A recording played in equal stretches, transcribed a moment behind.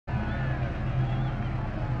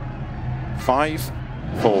5,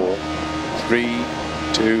 4, 3,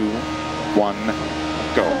 2, 1,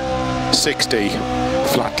 go. 60,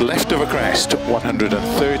 flat left of a crest,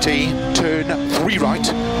 130, turn 3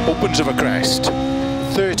 right, opens of a crest,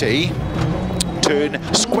 30,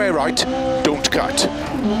 turn square right, don't cut.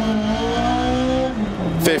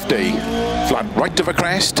 50, flat right of a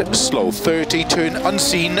crest, slow 30, turn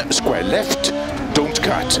unseen, square left, don't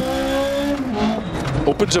cut.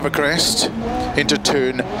 Opens of a crest, into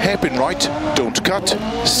turn hairpin right, don't cut,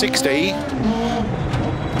 60.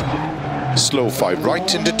 Slow 5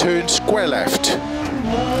 right into turn, square left.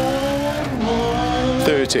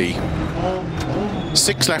 30.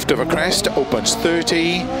 6 left of a crest, opens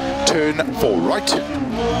 30, turn 4 right.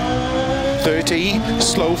 30,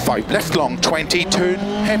 slow 5 left long, 20, turn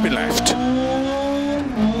hairpin left.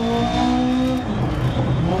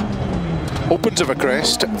 Opens of a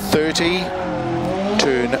crest, 30,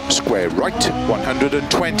 turn square right,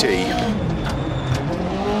 120.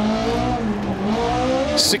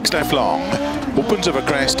 6 left long, opens of a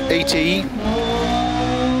crest, 80.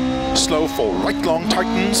 Slow 4 right long,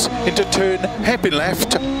 tightens, into turn hairpin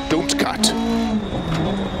left, don't cut.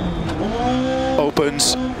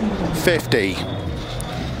 Opens 50.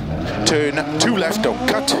 Turn 2 left, don't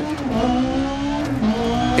cut.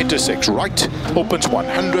 Into 6 right, opens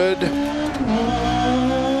 100.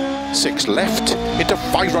 6 left, into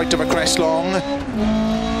 5 right of a crest long.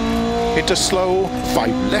 Into slow,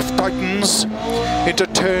 5 left tightens. Into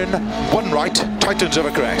turn 1 right, tightens of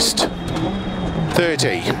a crest.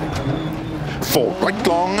 30. 4 right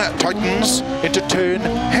long, tightens. Into turn,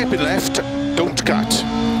 hairpin left, don't cut.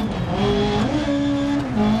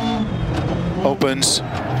 Opens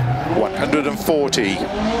 140.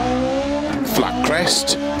 Flat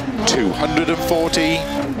crest, 240.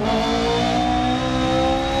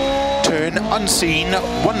 Turn unseen,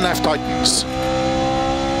 1 left tightens.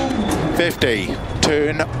 50.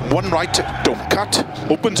 Turn 1 right, don't cut.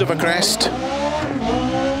 Opens of a crest.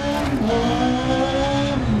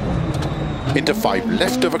 Into 5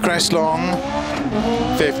 left of a crest long.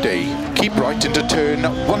 50. Keep right into turn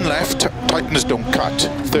 1 left, tightens, don't cut.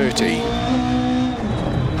 30.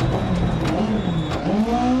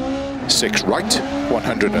 6 right,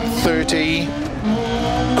 130.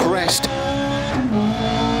 Crest.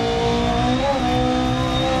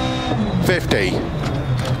 50.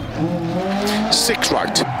 6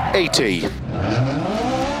 right, 80.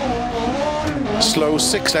 Slow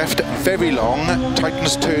 6 left, very long,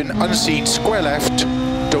 tightens turn unseen, square left,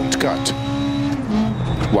 don't cut.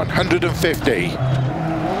 150.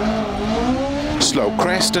 Slow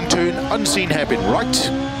crest and turn unseen, hairpin right.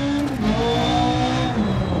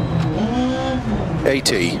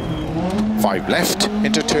 80. 5 left,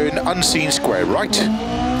 into turn unseen, square right.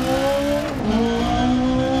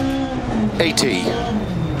 80.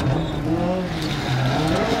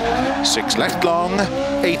 6 left long,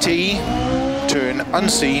 80, turn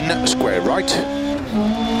unseen, square right,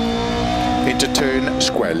 into turn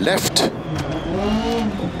square left,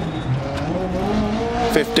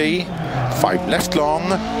 50, 5 left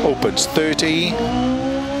long, opens 30,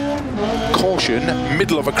 caution,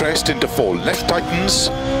 middle of a crest into 4 left tightens,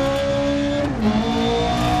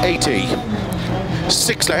 80,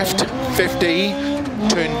 6 left, 50,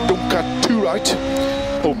 turn don't cut 2 right,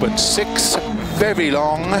 opens 6, very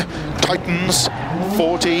long, tightens,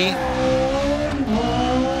 40.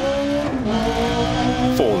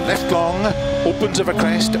 4 left long, opens of a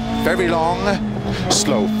crest, very long,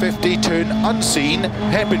 slow 50, turn unseen,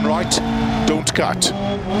 hairpin right, don't cut.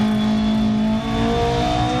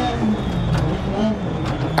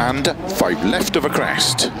 And 5 left of a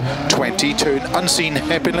crest, 20, turn unseen,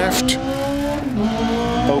 hairpin left,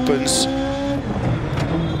 opens,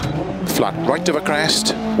 flat right of a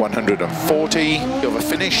crest, 140, of a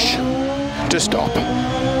finish, to stop.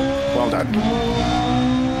 Well done.